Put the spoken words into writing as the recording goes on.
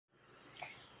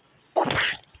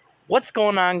What's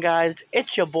going on, guys?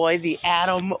 It's your boy, the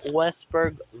Adam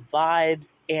Westberg Vibes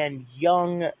and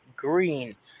Young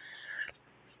Green.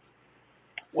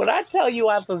 When I tell you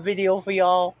I have a video for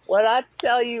y'all, when I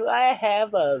tell you I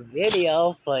have a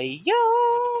video for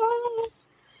y'all,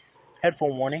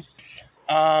 headphone warning.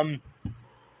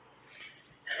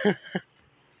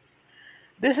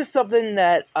 This is something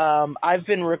that I've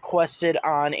been requested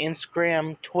on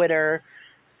Instagram, Twitter,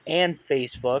 and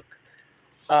Facebook.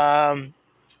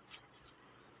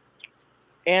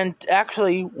 And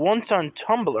actually, once on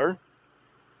Tumblr.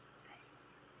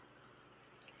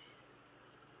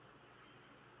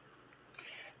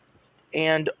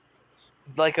 And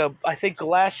I think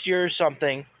last year or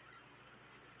something,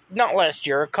 not last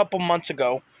year, a couple months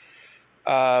ago,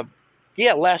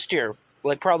 last year,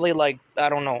 probably I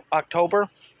don't know, October,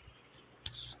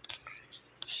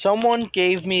 someone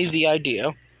gave me the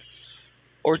idea,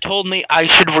 or told me I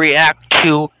should react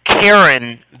to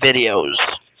Karen videos.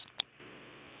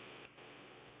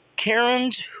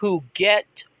 Karens who get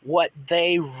what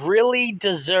they really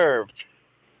deserve.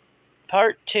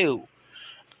 Part 2.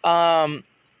 Now,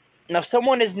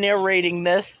 someone is narrating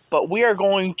this, but we are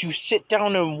going to sit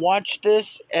down and watch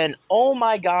this, and oh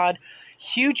my god,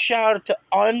 huge shout out to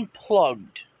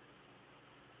Unplugged.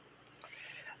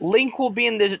 Link will be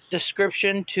in the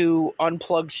description to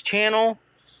Unplugged's channel.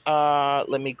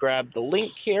 Let me grab the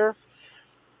link here.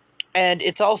 And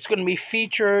it's also going to be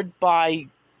featured by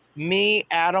me,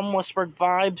 Adam Westberg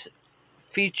Vibes,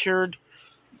 featured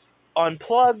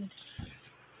Unplugged,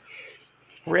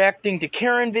 reacting to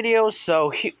Karen videos.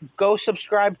 So go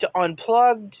subscribe to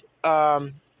Unplugged.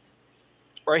 Right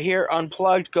here,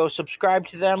 Unplugged. Go subscribe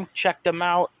to them. Check them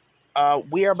out.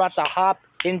 We are about to hop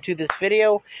into this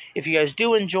video. If you guys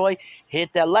do enjoy,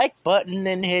 hit that like button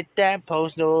and hit that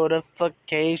post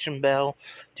notification bell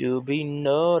to be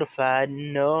notified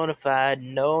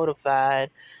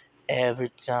every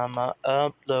time I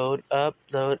upload.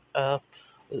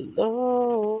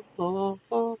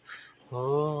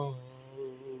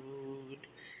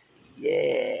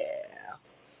 Yeah.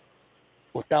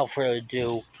 Without further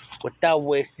ado, without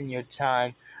wasting your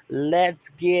time, let's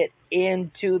get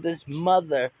into this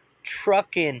mother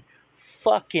trucking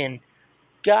fucking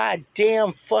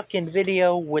goddamn fucking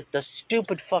video with the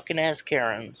stupid fucking ass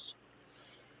Karens.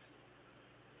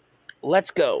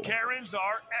 Let's go. Karens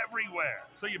are everywhere,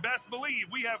 so you best believe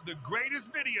we have the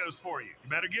greatest videos for you. You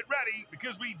better get ready,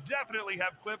 because we definitely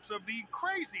have clips of the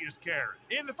craziest Karen.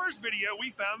 In the first video,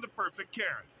 we found the perfect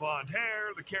Karen. Blonde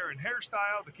hair, the Karen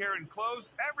hairstyle, the Karen clothes,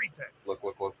 everything. Look.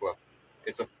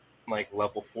 It's a,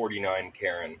 level 49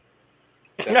 Karen.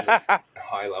 That's a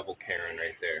high-level Karen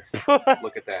right there.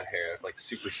 Look at that hair. It's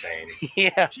super sane.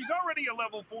 Yeah. She's already a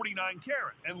level 49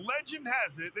 Karen, and legend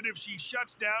has it that if she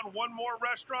shuts down one more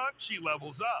restaurant, she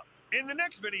levels up. In the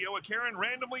next video, a Karen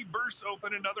randomly bursts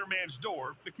open another man's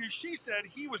door because she said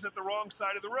he was at the wrong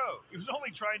side of the road. He was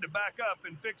only trying to back up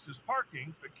and fix his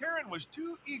parking, but Karen was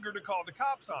too eager to call the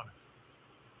cops on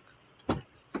him.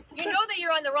 You know that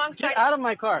you're on the wrong side. Get out of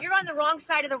my car. You're on the wrong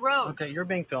side of the road. Okay, you're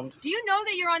being filmed. Do you know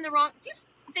that you're on the wrong?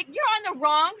 You're on the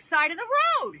wrong side of the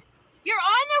road. You're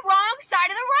on the wrong side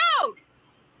of the road.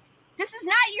 This is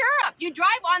not Europe. You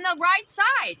drive on the right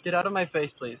side. Get out of my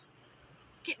face, please.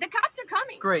 The cops are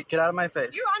coming. Great, get out of my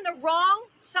face. You're on the wrong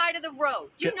side of the road.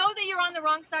 Do you know that you're on the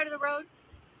wrong side of the road?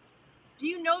 Do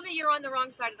you know that you're on the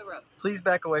wrong side of the road? Please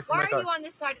back away from my car. Why are you on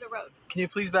this side of the road? Can you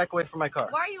please back away from my car?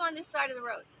 Why are you on this side of the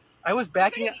road? I was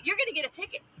backing. You're gonna get a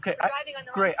ticket. Okay, driving on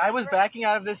the great. wrong side I was of the road. backing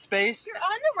out of this space. You're on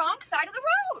the wrong side of the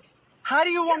road. How do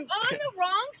you want? You're on the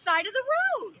wrong side of the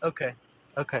road. Okay.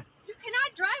 You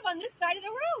cannot drive on this side of the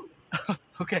road.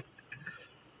 Okay.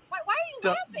 Why are you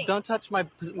laughing? Don't touch my.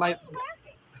 Why are you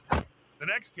laughing? The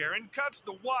next Karen cuts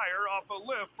the wire off a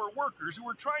lift for workers who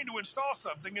were trying to install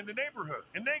something in the neighborhood,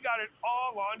 and they got it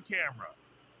all on camera.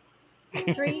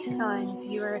 3 signs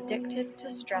you are addicted to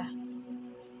stress.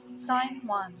 Sign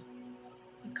 1.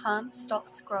 You can't stop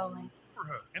scrolling.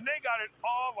 And they got it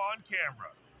all on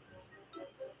camera.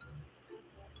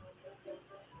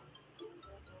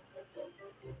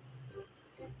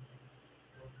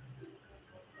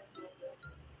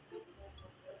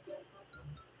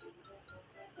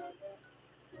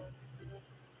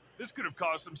 This could have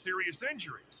caused some serious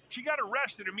injuries. She got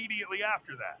arrested immediately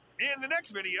after that. In the next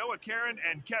video, a Karen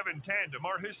and Kevin tandem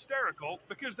are hysterical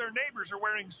because their neighbors are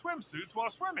wearing swimsuits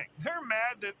while swimming. They're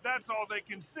mad that that's all they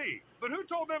can see. But who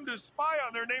told them to spy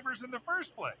on their neighbors in the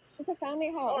first place? It's a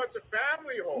family home. Oh, it's a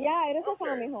family home. Yeah, it is a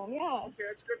family home. Yeah. Okay,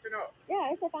 it's good to know.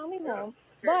 Yeah, it's a family home.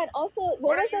 Okay. But also,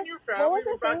 what was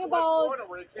the thing about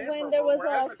when there was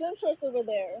swim shorts over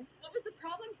there? What was the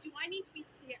problem? Do I need to be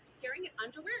staring at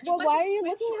underwear Well, why are you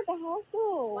looking at the house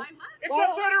though? Why am I? It's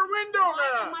outside her window, Why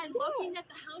man. am I looking at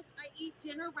the house? I eat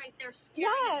dinner right there,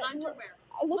 staring at underwear.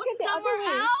 Look at the other somewhere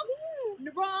way.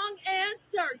 else. Wrong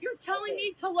answer. You're telling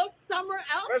me to look somewhere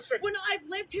else when I've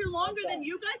lived here longer than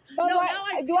you guys. But no, why, now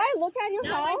I'm do I look at your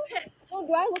now house? I'm pissed. No,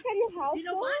 do I look at your house? You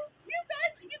know though? what?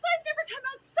 You guys never come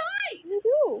outside. You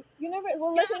do. You never.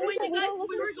 Well, Yeah, like when we you guys, don't look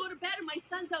we at were going to bed and my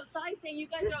son's outside saying you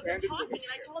guys are out there talking,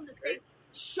 and I told him to say,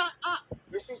 "Shut up."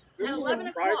 This is At a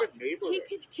 11 private o'clock. neighborhood.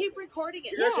 Keep recording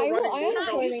it. You guys are running I am Motel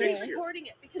recording 6 it. here. Recording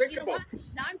it because Think you know about what?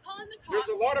 this. Now I'm calling the cops.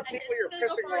 There's a lot of and people it's you're gonna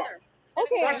go pissing off. further.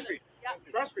 Okay. Trust me.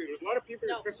 Yeah. Trust me. There's a lot of people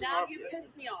No, you're pissing now off. you here.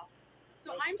 pissed me off.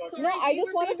 So I'm sorry. No, I You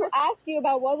just were wanted to being ask you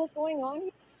about what was going on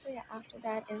here. So yeah, after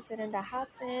that incident that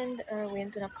happened, we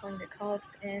ended up calling the cops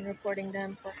and reporting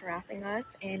them for harassing us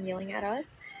and yelling at us.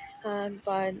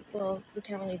 But well, we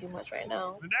can't really do much right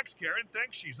now. The next Karen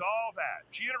thinks she's all that.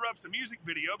 She interrupts a music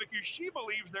video because she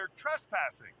believes they're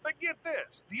trespassing. But get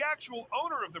this, the actual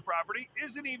owner of the property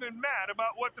isn't even mad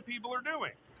about what the people are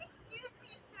doing. Excuse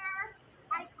me, sir.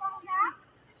 I phoned up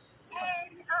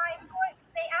and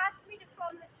they asked me to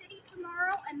phone the city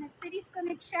tomorrow, and the city's going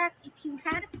to check if you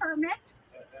had a permit.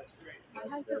 That's great. My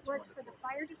husband works for the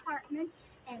fire department,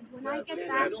 and when I get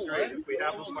back, That's great. If we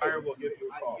have a fire, we'll give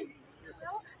you a call.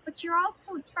 but you're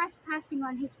also trespassing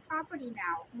on his property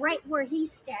now, right where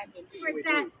he's standing. For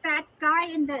that guy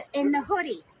in the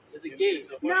hoodie. There's a gate.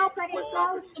 No, but it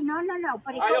goes. No,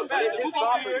 but it goes.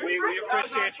 We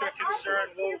appreciate your concern.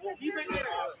 He's right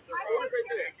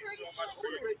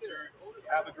there.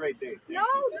 Have a great day. No.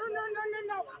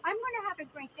 I'm gonna have a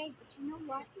great day, but you know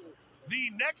what?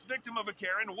 The next victim of a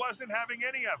Karen wasn't having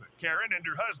any of it. Karen and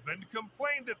her husband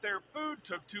complained that their food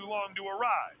took too long to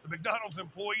arrive. The McDonald's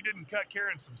employee didn't cut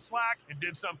Karen some slack and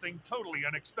did something totally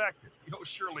unexpected. You'll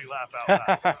surely laugh out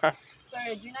loud.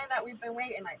 Sorry, do you know that we've been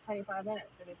waiting like 25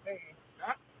 minutes for this food?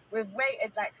 Huh? We've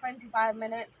waited like 25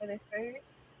 minutes for this food.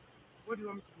 What do you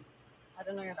want me to do? I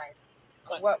don't know,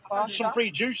 like work faster. Some free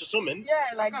juice or something.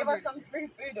 Yeah, like give us some free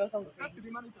food or something. Talk to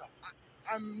the manager.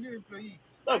 I'm new employee.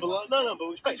 No, but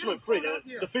we expect something free.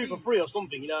 The food for free or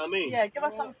something. You know what I mean? Yeah, give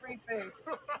us some free food.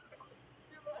 You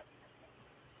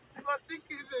must think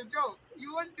this is a joke.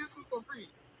 You want this food for free.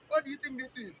 What do you think this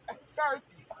is? Charity.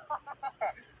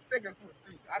 Take a food,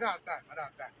 please. I don't have time.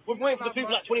 We've been waiting for the food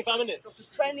for like 25 minutes.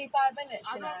 25 minutes,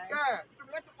 I you don't know. care. You can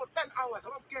be left for 10 hours. I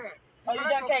don't care. Oh, you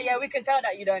don't care? Yeah, we can tell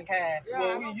that you don't care. Yeah,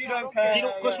 Well, you don't care. Do you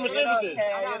know what customer service is?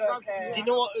 You don't care. Do you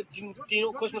know what? Do you know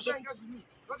what customer service?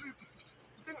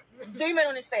 Zoom in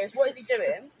on his face. What is he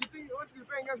doing? You think you want to be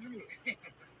paying against me?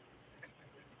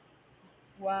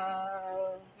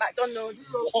 Wow. McDonald's.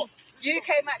 What?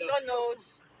 UK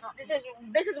McDonald's. This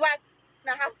is what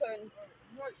happened.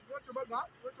 What's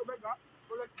your bag up?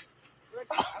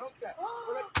 I don't care.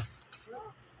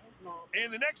 In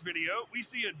the next video, we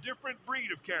see a different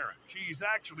breed of Karen. She's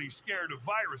actually scared of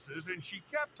viruses, and she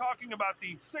kept talking about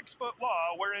the 6-foot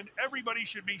law wherein everybody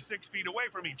should be 6 feet away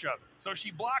from each other. So she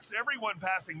blocks everyone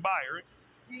passing by her.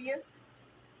 Do you?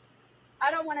 I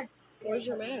don't want to. Where's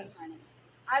your mask?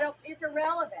 It's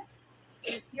irrelevant.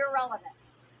 It's irrelevant.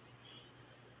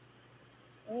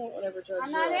 I won't whatever judge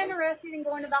I'm not interested in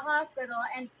going to the hospital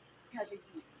and because of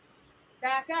you.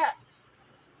 Back up.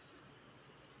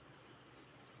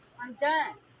 I'm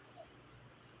done.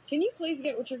 Can you please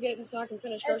get what you're getting so I can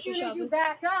finish As grocery soon as you shopping?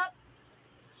 back up,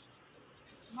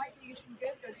 might do you some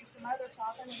good, go do some other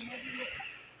shopping, and maybe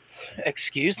you'll...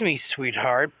 Excuse me,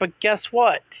 sweetheart, but guess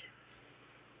what?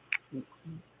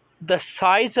 The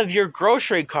size of your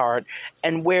grocery cart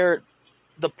and where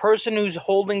the person who's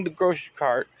holding the grocery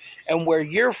cart and where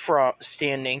you're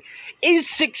standing is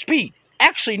 6 feet.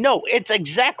 Actually, no, it's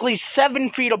exactly 7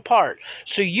 feet apart.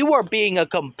 So you are being a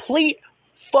complete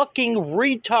fucking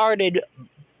retarded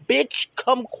bitch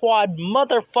kumquat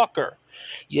motherfucker.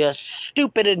 You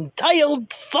stupid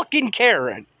entitled fucking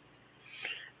Karen.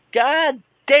 God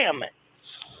damn it.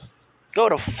 Go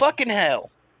to fucking hell.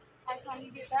 By the time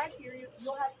you get back here,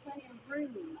 you'll have plenty of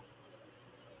room.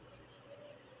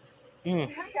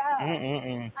 Back up.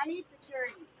 I need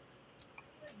security.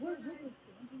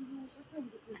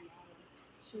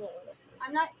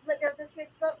 I'm not, but there's a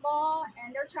 6-foot law, and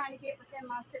they're trying to get within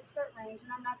my 6-foot range, and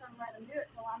I'm not going to let them do it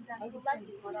till I'm done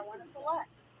selecting what I want to select.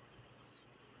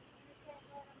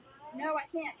 No, I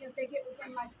can't, because they get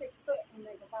within my 6 foot when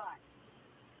they go by.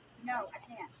 No, I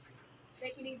can't.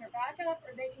 They can either back up,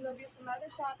 or they can go do some other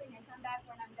shopping and come back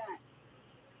when I'm done.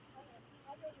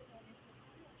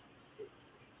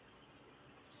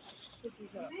 You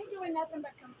ain't doing nothing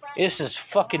but confronting. This is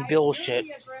fucking bullshit.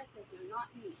 You're aggressive,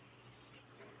 not me.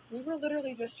 We were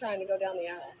literally just trying to go down the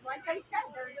aisle. Like I said,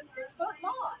 there's a 6-foot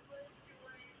law.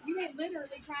 You been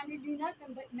literally trying to do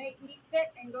nothing but make me sick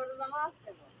and go to the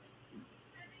hospital.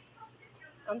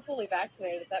 I'm fully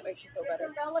vaccinated, if that makes you feel better.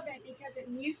 It's irrelevant because it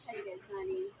mutated,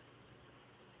 honey.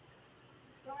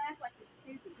 Don't act like you're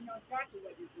stupid. You know exactly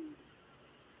what you're doing.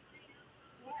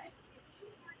 What?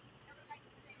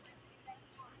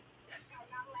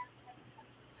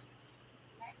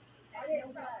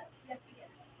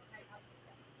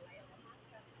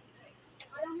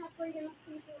 I don't have freedom of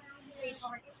speech around here.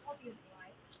 I'll be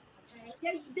polite. Okay?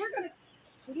 Yeah, they're gonna.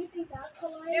 Do you think that's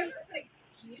polite?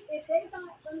 If they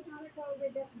got some kind of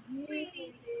COVID that's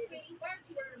mutated, why aren't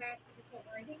you wearing a mask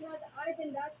before? Because I've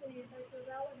been vaccinated, but it's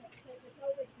irrelevant because the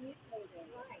COVID mutated.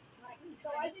 Right. So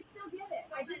I can still get it.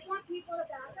 I just want people to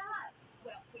back up.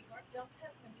 Well, sweetheart, don't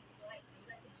test them like you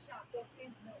let them shot. Those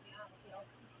things know the outfit.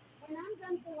 When I'm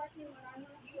done selecting what I'm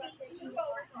going to select, they can go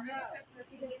over for no,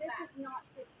 because this is not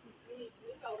 63.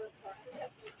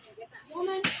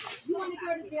 Woman, you want to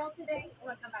go to jail today? I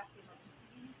want to come back to you.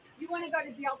 You want to go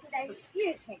to jail today?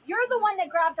 Excuse me. You're the one that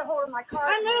grabbed a hold of my car.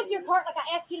 I moved your car like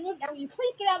I asked you to move. Now, will you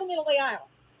please get out of the middle of the aisle?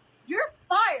 You're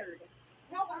fired.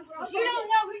 No, I'm wrong. You don't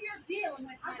know who you're dealing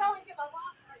with. I'm going to get my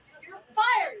boss. You're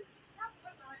fired.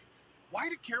 Why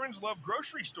do Karens love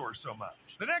grocery stores so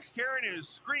much? The next Karen is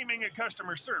screaming at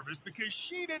customer service because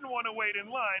she didn't want to wait in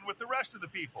line with the rest of the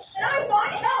people. And I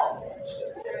want help.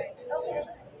 Okay.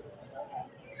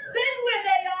 Been where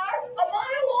they are a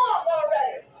mile long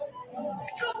already.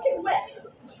 Soaking wet.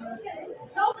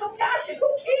 No compassion. Who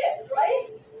cares,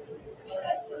 right?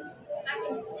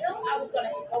 I was going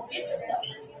to go get yourself.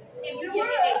 If you were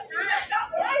that's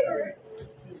not what I heard.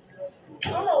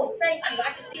 Oh, thank you.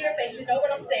 I can see your face. You know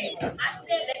what I'm saying. I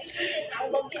said that you do this, I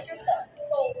will go get your stuff.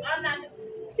 So I'm not.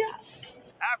 Yeah.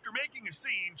 After making a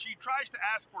scene, she tries to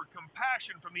ask for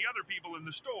compassion from the other people in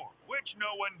the store, which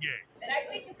no one gave. And I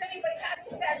think if anybody has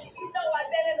compassion, you know I've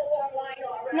been in the long line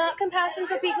already. Not compassion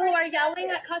for people who are yelling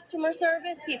at customer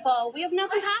service people. We have no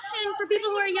compassion for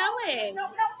people who are yelling. No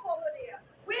help over there.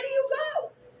 Where do you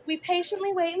go? We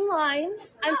patiently wait in line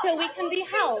until we can be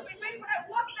helped.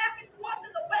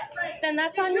 Then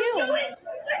that's on you.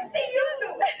 Let's see you do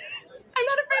it. I'm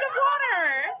not afraid of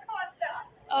water. Of course not.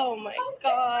 Oh my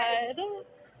God.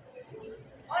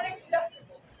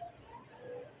 Unacceptable.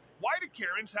 Why do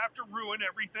Karens have to ruin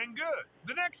everything good?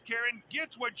 The next Karen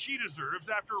gets what she deserves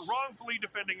after wrongfully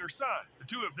defending her son. The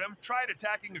two of them tried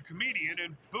attacking a comedian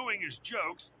and booing his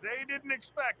jokes. They didn't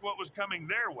expect what was coming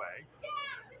their way.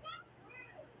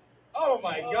 Oh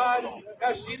my God,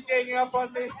 now she's ganging up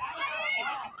on me.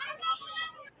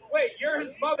 Wait, you're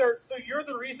his mother, so you're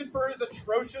the reason for his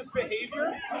atrocious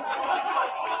behavior?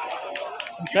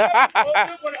 You told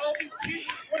him when all these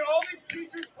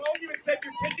teachers called you and said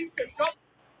your kid needs to shut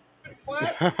in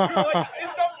class, you were like,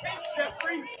 it's okay,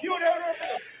 Jeffrey, you know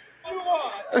what you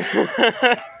want.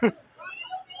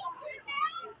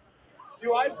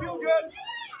 Do I feel good?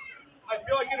 I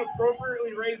feel like an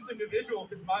appropriately raised individual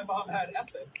because my mom had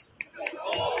ethics.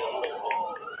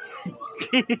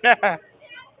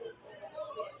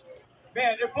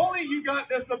 Man, if only you got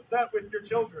this upset with your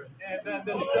children and then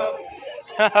this stuff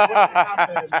wouldn't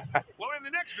happen. Well, in the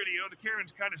next video, the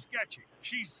Karen's kind of sketchy.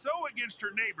 She's so against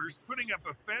her neighbors putting up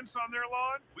a fence on their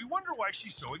lawn, we wonder why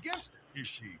she's so against it. Is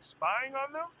she spying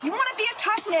on them? You want to be a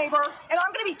tough neighbor, and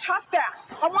I'm going to be tough back.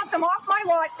 I want them off my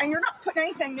lot, and you're not putting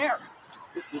anything there.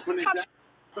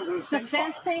 The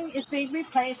fencing is being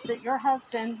replaced at your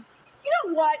husband. You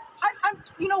know what?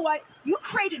 You know what? You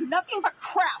created nothing but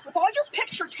crap with all your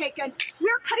picture taken.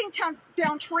 We're cutting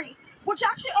down trees, which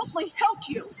actually ultimately helped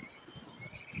you.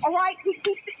 All right? We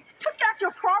took back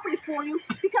your property for you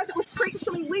because it was creating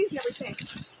so many leaves and everything.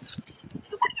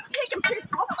 What are you taking pictures?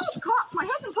 I'll call the cops. My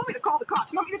husband told me to call the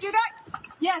cops. You want me to do that?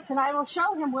 Yes, and I will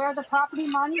show him where the property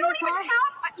line is. You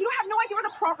have no idea where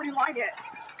the property line is.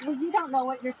 Well, you don't know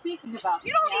what you're speaking about.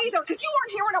 You don't either, because you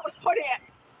weren't here when it was put in.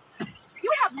 You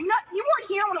weren't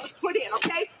here when it was put in,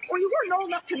 okay? Or you weren't old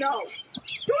enough to know.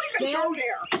 Don't even go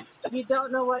there. You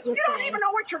don't know what you're saying. You don't even know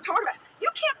what you're talking about.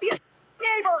 You can't be a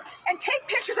neighbor and take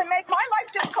pictures and make my life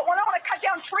difficult when I want to cut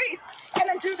down trees and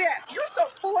then do this. You're so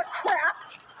full of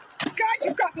crap. God,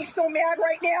 you've got me so mad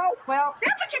right now. Well,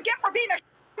 that's what you get for being a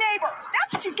neighbor.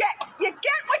 That's what you get. You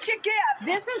get what you get.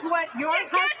 This is what your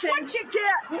husband... get what you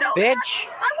get. No, bitch.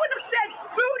 I wouldn't have said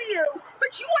boo to you,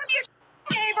 but you want to be a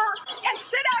neighbor and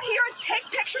sit out here and take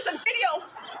pictures and video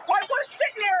while we're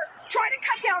sitting there trying to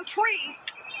cut down trees.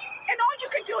 And all you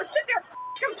can do is sit there and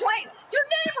complain. Your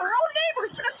neighbor, our own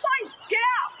neighbor's been assigned, get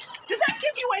out. Does that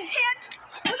give you a hint?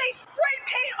 When they spray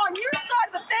paint on your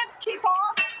side of the fence, keep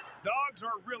off? Dogs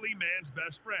are really man's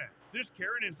best friend. This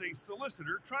Karen is a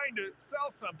solicitor trying to sell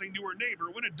something to her neighbor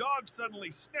when a dog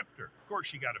suddenly sniffed her. Of course,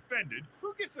 she got offended.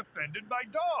 Who gets offended by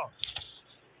dogs?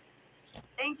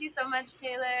 Thank you so much,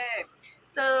 Taylor.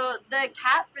 So the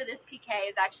cap for this PK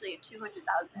is actually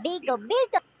 200,000. Big.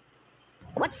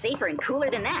 What's safer and cooler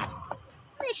than that?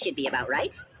 This should be about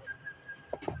right.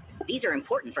 These are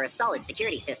important for a solid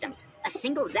security system. A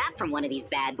single zap from one of these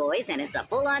bad boys and it's a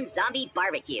full-on zombie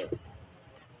barbecue.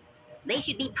 They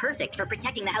should be perfect for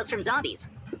protecting the house from zombies.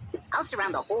 I'll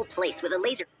surround the whole place with a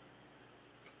laser.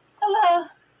 Hello.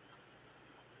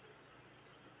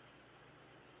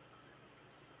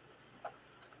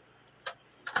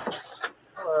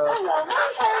 Hello.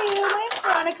 How are you? My name's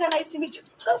Veronica. Nice to meet you.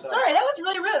 Oh, sorry. That was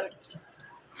really rude.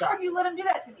 Sorry if you let him do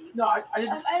that to me. No, I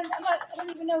didn't. I don't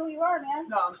even know who you are, man.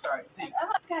 No, I'm sorry. See. I'm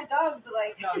not this kind of dog, but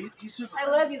like. No, he's super. I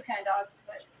love these kind of dogs,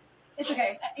 but it's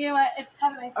okay. You know what? It's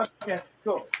have a nice day. Okay,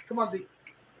 cool. Come on, Z.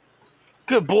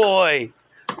 Good boy.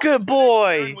 Good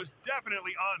boy. Was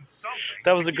definitely on something.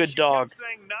 That was a good dog. She kept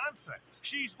saying nonsense.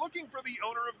 She's looking for the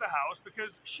owner of the house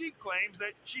because she claims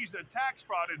that she's a tax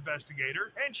fraud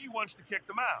investigator and she wants to kick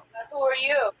them out. Who are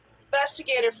you?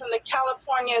 Investigator from the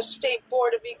California State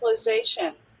Board of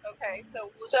Equalization. Okay,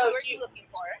 so So who are you looking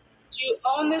for? Do you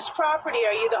own this property?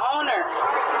 Are you the owner?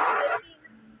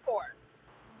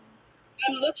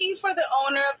 I'm looking for the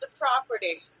owner of the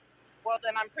property. Well,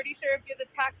 then I'm pretty sure if you're the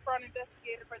tax fraud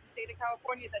investigator for the state of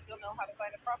California that you'll know how to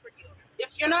find a property owner. If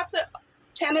you're not the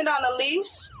tenant on the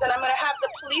lease, then I'm going to have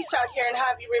the police out here and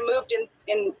have you removed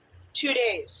in 2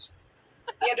 days.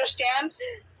 You understand?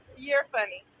 You're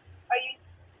funny. Are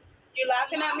you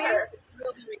laughing at me?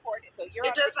 Will be recorded, so you're.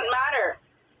 It doesn't matter.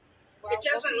 Well, It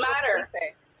doesn't we'll matter.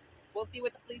 We'll see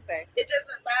what the police say. It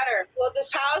doesn't matter. Well,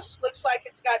 this house looks like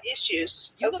it's got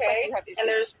issues. You look like okay? you have issues. And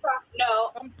there's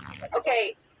no.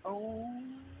 Okay.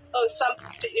 Oh, some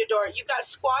at your door. You got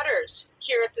squatters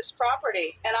here at this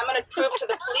property, and I'm going to prove to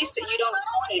the police that you don't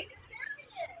own it.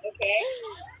 Okay?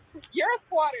 You're a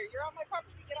squatter. You're on my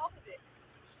property. Get off of it.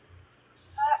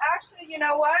 Actually, you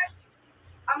know what?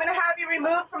 I'm going to have you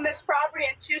removed from this property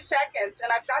in 2 seconds,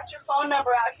 and I've got your phone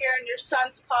number out here and your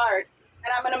son's card,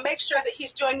 and I'm going to make sure that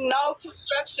he's doing no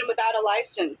construction without a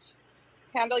license.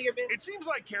 Handle your business. It seems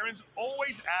like Karens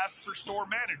always ask for store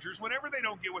managers whenever they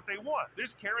don't get what they want.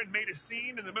 This Karen made a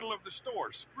scene in the middle of the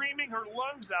store, screaming her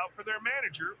lungs out for their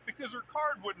manager because her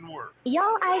card wouldn't work.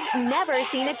 Y'all, I've never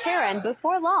seen a Karen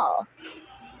before law.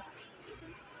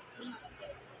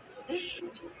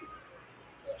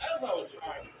 As I was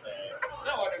trying to say,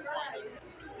 no, I didn't find it.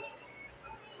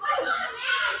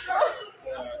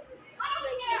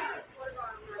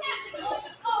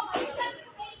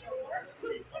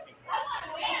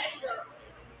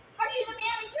 Are you the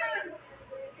manager?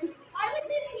 I was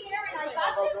in here and I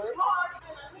got this card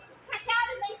and I checked out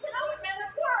and they said, oh, it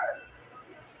doesn't work.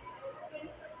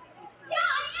 Yeah,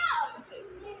 I am.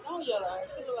 Don't yell at her.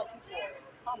 She looks like she's 12.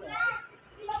 Calm down.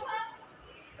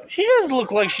 She does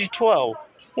look like she's 12.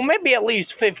 Well, maybe at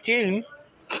least 15.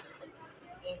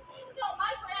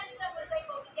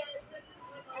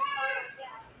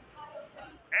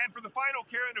 And for the final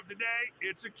Karen of the day,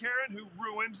 it's a Karen who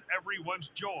ruins everyone's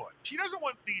joy. She doesn't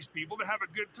want these people to have a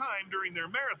good time during their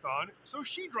marathon, so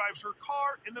she drives her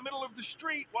car in the middle of the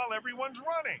street while everyone's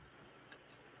running.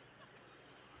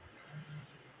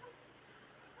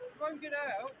 Run, get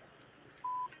out.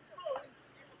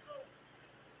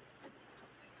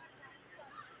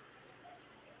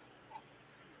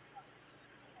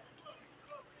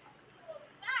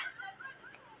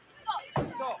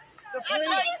 I'm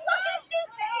going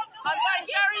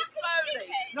very slowly.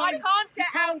 No, I can't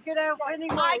get you can't get out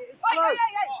anyway. It's closed.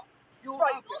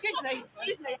 Right,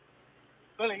 excuse me.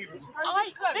 Believe it.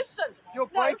 Listen. You're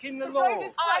breaking the law.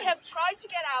 I have tried to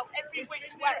get out every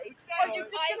which way. I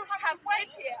have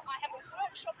waited here. I have a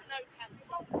workshop in Oakham.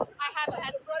 I have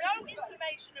had no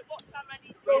information at what time I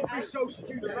need to Don't get be out. so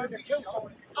stupid. You're going to kill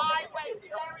somebody. I went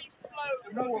very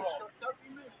slowly. No, don't be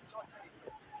moving.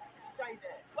 Stay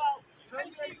there. Well, you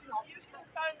can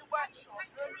phone the workshop.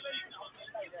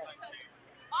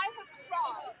 I have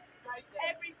tried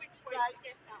every which way to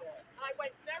get out. I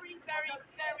went very, very,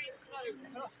 very slowly.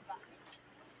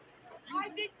 I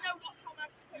didn't know what time I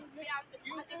was supposed to be out at.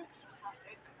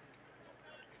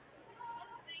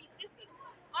 See, listen,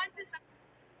 I'm disabled.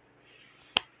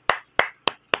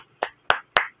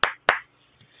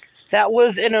 That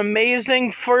was an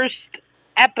amazing first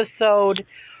episode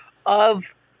of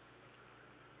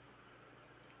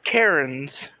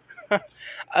Karens.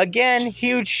 Again,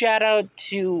 huge shout out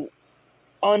to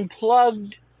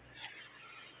Unplugged.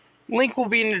 Link will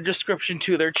be in the description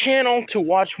to their channel to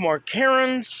watch more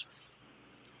Karens.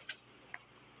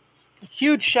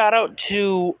 huge shout out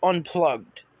to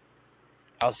Unplugged.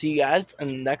 I'll see you guys in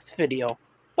the next video.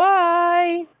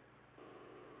 Bye!